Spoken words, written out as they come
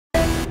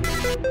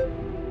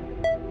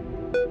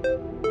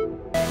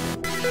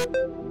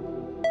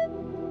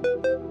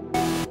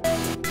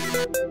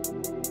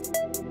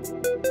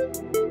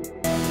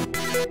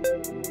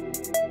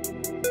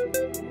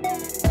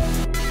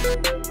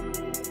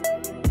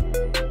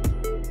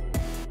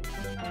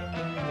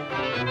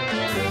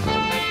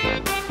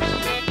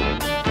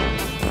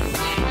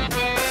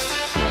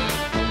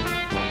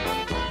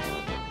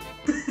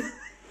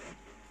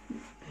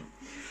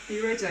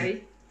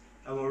ready?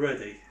 Am I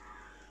ready?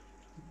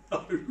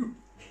 No.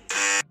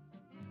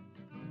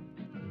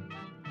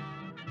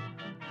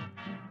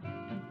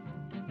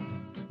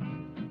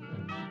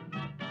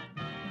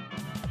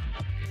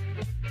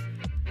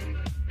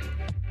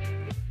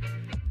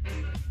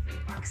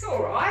 That's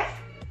alright.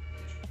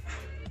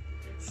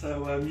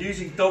 So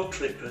using dog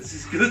clippers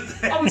is good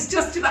then. I was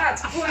just about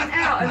to point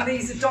out, and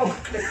these are dog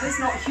clippers,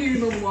 not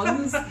human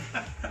ones.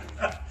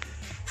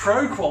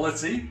 Pro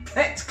quality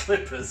pet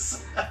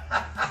clippers.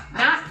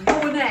 Nat,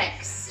 you're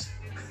next.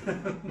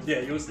 Yeah,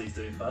 yours needs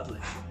doing badly.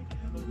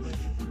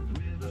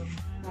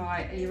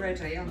 Right, are you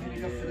ready? I'm going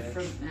to go for the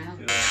front now.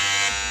 Yeah.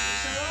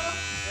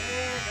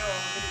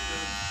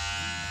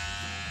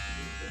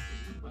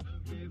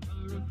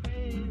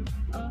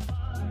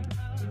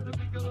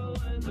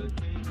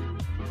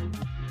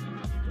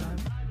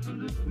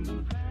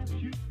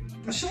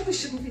 I'm sure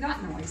this shouldn't be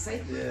that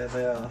noisy. Yeah,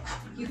 they are.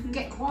 You can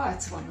get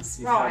quieter ones.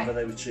 You found Right. that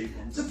they were cheap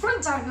ones. The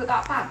front don't look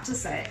that bad,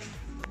 does it?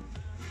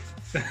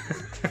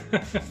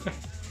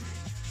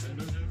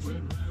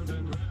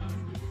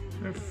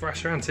 Don't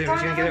thrash around too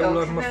much, you're going to get it all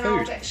over my I'll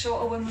food. get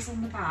shorter ones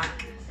on the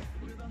back.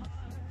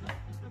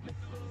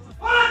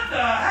 What the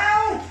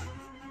hell?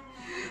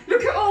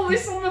 Look at all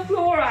this on the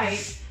floor, eh?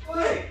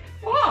 Wait,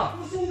 What?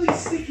 what's all these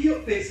sticky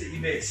up bits that you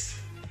missed?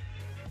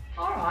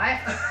 Alright.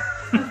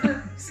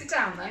 Sit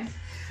down then.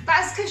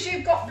 That's because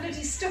you've got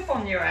bloody stuff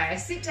on your hair.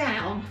 Sit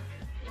down.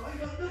 I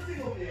got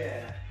nothing on the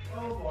air.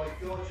 Oh my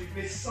god, you've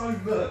missed so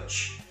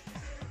much.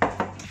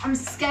 I'm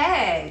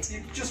scared.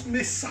 You've just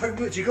missed so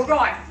much. You got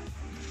Right.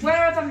 Where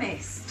have I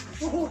missed?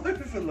 all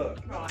over, look.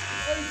 Right.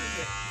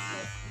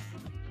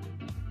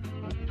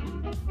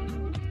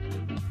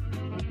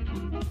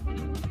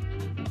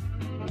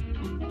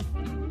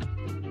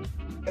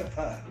 Look at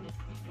that.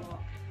 What?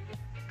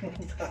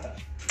 Look at that.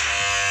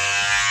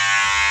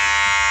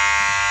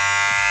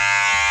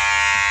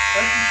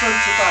 Open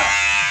front to back.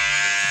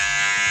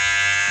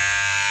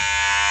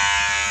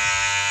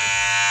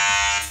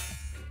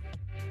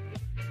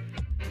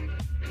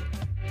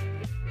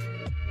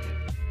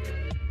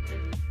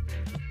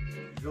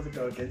 You've got to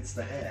go against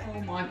the hair. Oh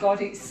my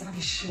god, it's so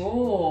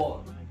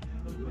short.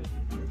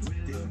 It's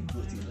different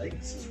bloody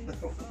lengths as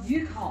well.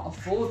 You can't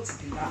afford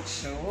to be that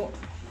short.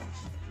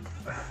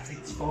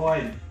 It's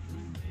fine.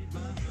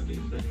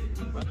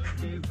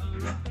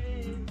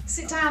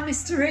 Sit down,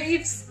 Mr.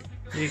 Reeves.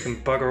 You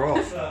can bugger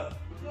off.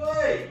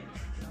 Wait!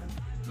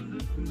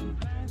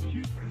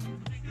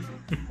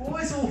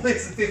 Why is all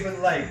this a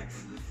different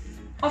length?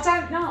 I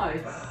don't know.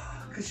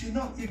 Because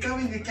you're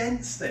going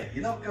against it.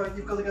 You're not going,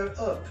 you've got to go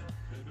up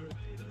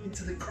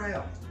into the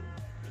crown.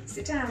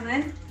 Sit down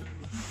then.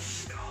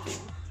 God,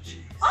 jeez.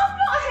 I'm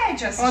not a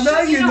hairdresser. I know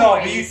shut your you're not,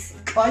 but you noise.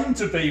 claim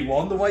to be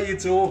one the way you're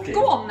talking.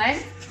 Go on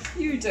then.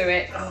 You do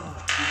it. Oh,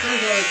 you've got to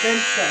go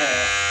against the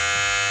hair.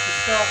 You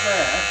start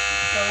there,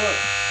 go up.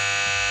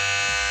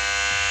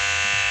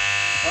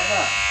 Like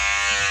that.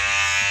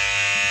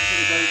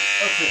 You've got to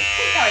go up it.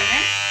 Keep going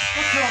then.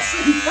 I can't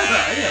see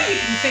that, yeah. You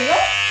can feel.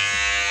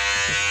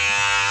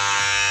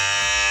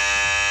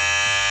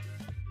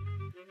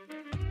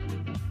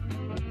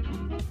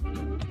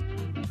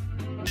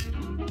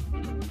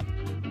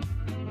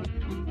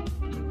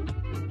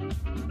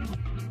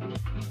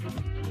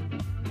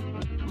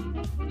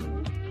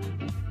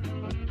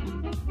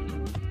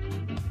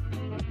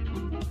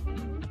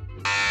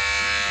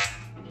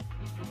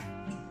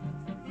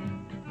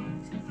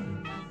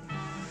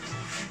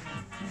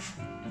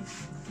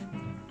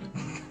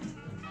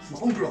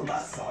 Longer on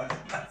that side than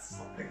that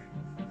side.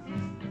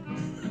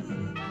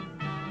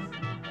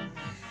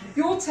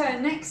 Your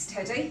turn next,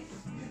 Teddy.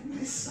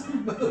 There's so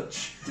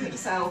much. Do it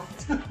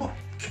yourself. Oh my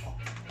god.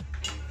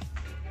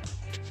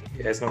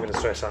 Yeah, it's not going to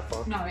stretch that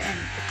far. No, it ain't.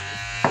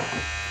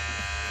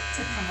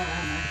 Take the camera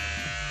around there.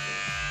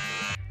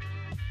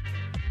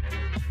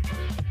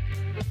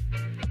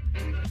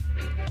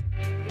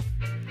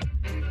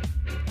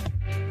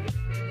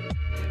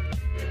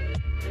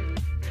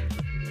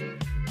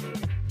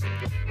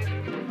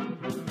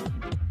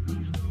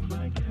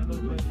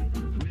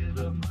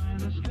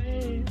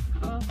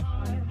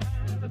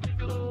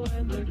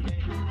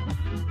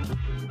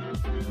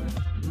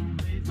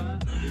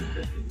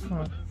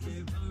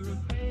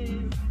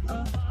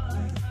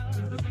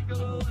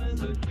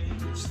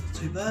 It's not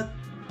too bad.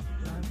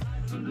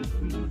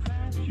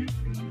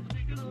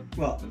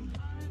 What?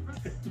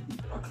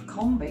 Like a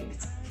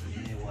convict.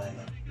 Yeah,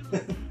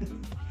 whatever.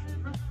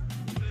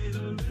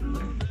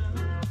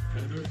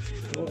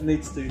 What I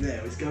need to do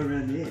now is go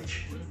around the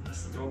edge.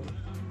 That's the problem.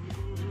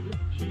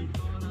 Maybe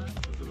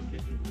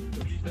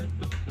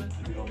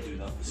I'll do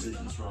that with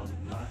scissors rather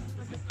than that.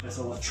 There's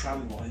all like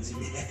tram lines in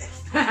the air.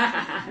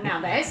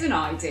 Now there's an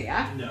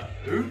idea. No.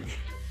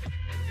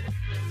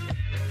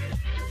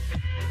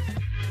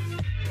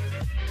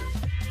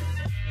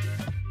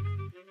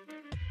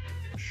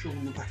 Short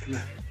on the back of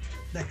the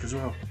neck as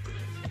well.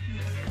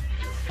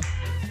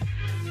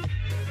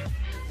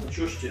 I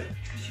trust you.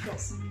 Because you've got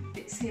some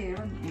bits here,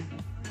 haven't you?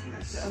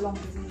 Yes. That are longer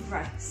than the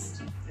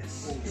rest.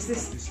 Yes. Is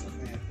this- Stuff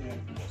here, yeah.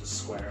 Just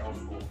square it off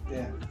or...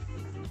 Yeah.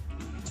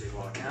 do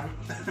what I can.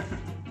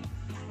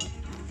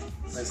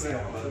 Let's go.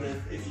 And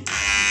then if you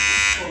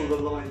follow the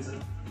lines that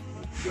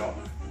you've got,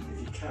 if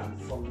you can,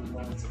 follow the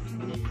lines of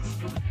your knees.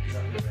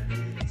 Exactly where your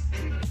knees.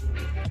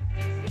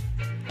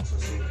 So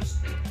sort of just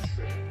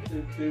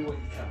trim. Do what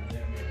you can.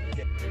 Yeah.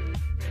 Get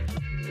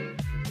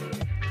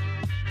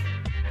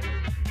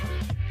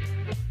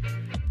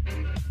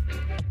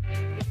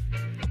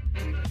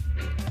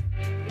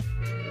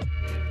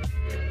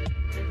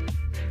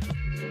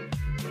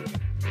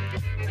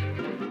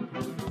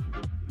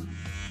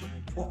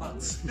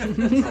what?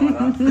 Try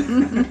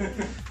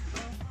that.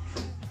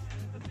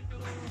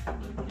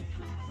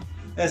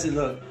 How's it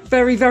look?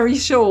 Very, very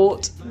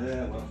short.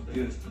 Yeah, well,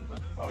 good.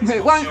 Oh, it's It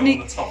not won't short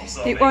need. on the top,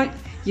 so I It mean, won't.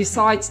 Your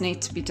sides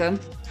need to be done.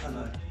 I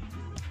know.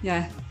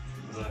 Yeah.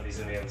 I don't know if he's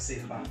going to be able to see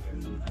the back of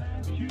it.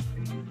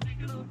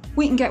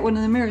 We can get one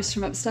of the mirrors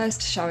from upstairs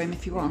to show him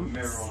if you want.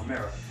 Mirror on a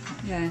mirror.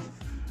 Yeah.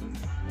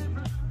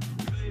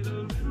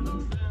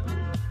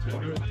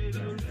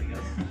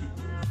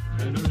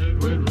 There you go.